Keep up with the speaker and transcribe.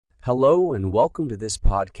Hello and welcome to this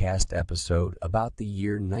podcast episode about the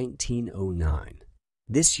year 1909.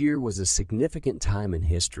 This year was a significant time in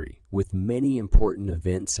history, with many important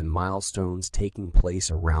events and milestones taking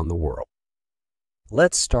place around the world.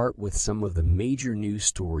 Let's start with some of the major news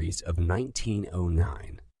stories of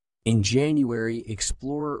 1909. In January,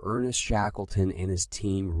 explorer Ernest Shackleton and his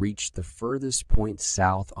team reached the furthest point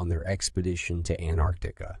south on their expedition to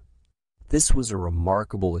Antarctica. This was a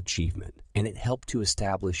remarkable achievement, and it helped to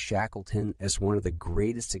establish Shackleton as one of the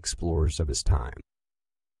greatest explorers of his time.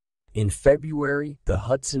 In February, the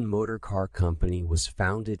Hudson Motor Car Company was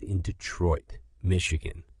founded in Detroit,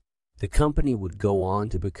 Michigan. The company would go on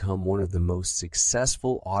to become one of the most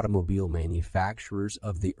successful automobile manufacturers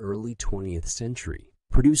of the early 20th century,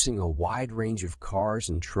 producing a wide range of cars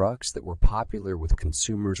and trucks that were popular with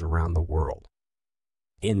consumers around the world.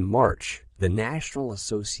 In March, the National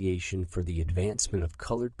Association for the Advancement of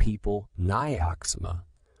Colored People, NAACP,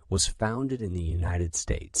 was founded in the United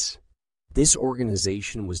States. This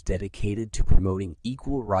organization was dedicated to promoting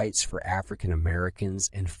equal rights for African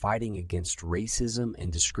Americans and fighting against racism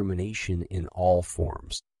and discrimination in all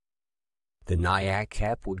forms. The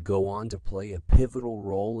NAACP would go on to play a pivotal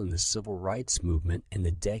role in the civil rights movement in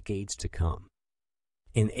the decades to come.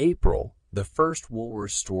 In April, the first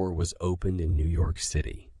Woolworth store was opened in New York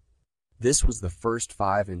City. This was the first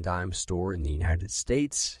five-and-dime store in the United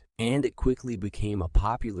States, and it quickly became a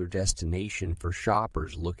popular destination for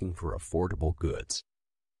shoppers looking for affordable goods.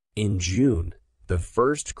 In June, the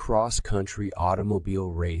first cross-country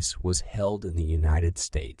automobile race was held in the United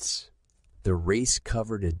States. The race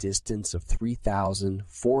covered a distance of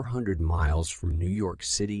 3,400 miles from New York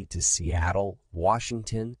City to Seattle,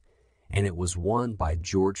 Washington, and it was won by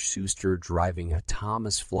George Schuster driving a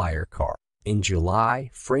Thomas Flyer car. In July,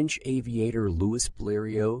 French aviator Louis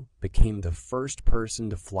Blériot became the first person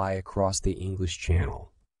to fly across the English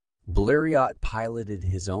Channel. Blériot piloted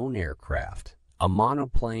his own aircraft, a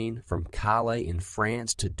monoplane from Calais in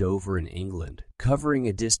France to Dover in England, covering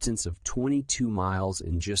a distance of 22 miles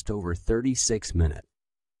in just over 36 minutes.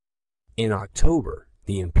 In October,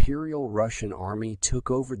 the Imperial Russian Army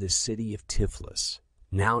took over the city of Tiflis,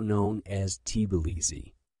 now known as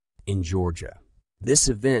Tbilisi, in Georgia. This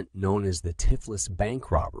event, known as the Tiflis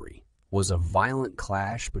bank robbery, was a violent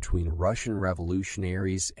clash between Russian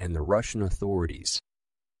revolutionaries and the Russian authorities.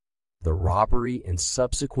 The robbery and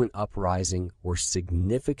subsequent uprising were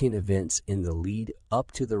significant events in the lead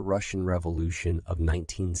up to the Russian Revolution of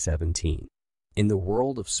 1917. In the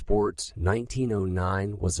world of sports,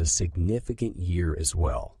 1909 was a significant year as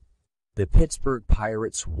well. The Pittsburgh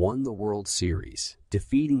Pirates won the World Series,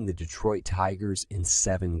 defeating the Detroit Tigers in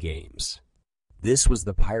 7 games. This was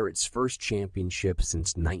the Pirates' first championship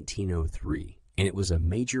since 1903, and it was a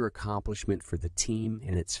major accomplishment for the team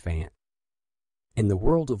and its fans. In the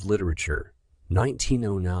world of literature,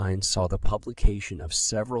 1909 saw the publication of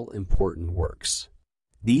several important works.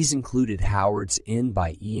 These included Howard's End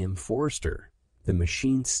by E.M. Forster, The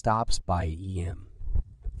Machine Stops by E.M.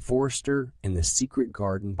 Forster, and The Secret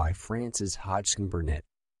Garden by Frances Hodgson Burnett.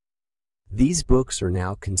 These books are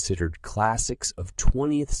now considered classics of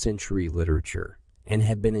 20th century literature and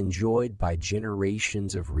have been enjoyed by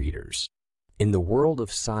generations of readers. In the world of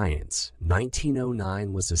science,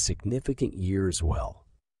 1909 was a significant year as well.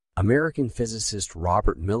 American physicist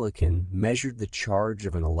Robert Millikan measured the charge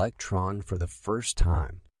of an electron for the first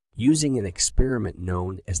time, using an experiment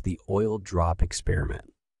known as the oil drop experiment.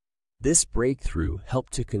 This breakthrough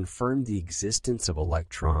helped to confirm the existence of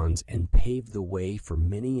electrons and paved the way for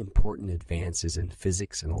many important advances in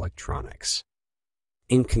physics and electronics.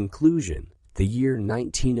 In conclusion, the year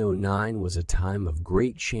 1909 was a time of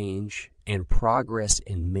great change and progress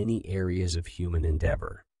in many areas of human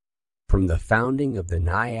endeavor. From the founding of the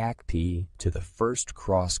NAACP to the first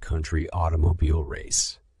cross-country automobile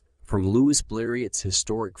race. From Louis Blériot's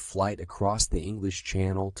historic flight across the English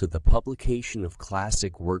Channel to the publication of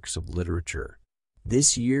classic works of literature,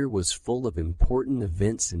 this year was full of important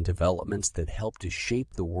events and developments that helped to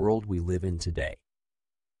shape the world we live in today.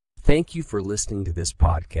 Thank you for listening to this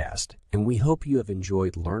podcast, and we hope you have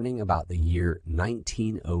enjoyed learning about the year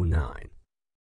 1909.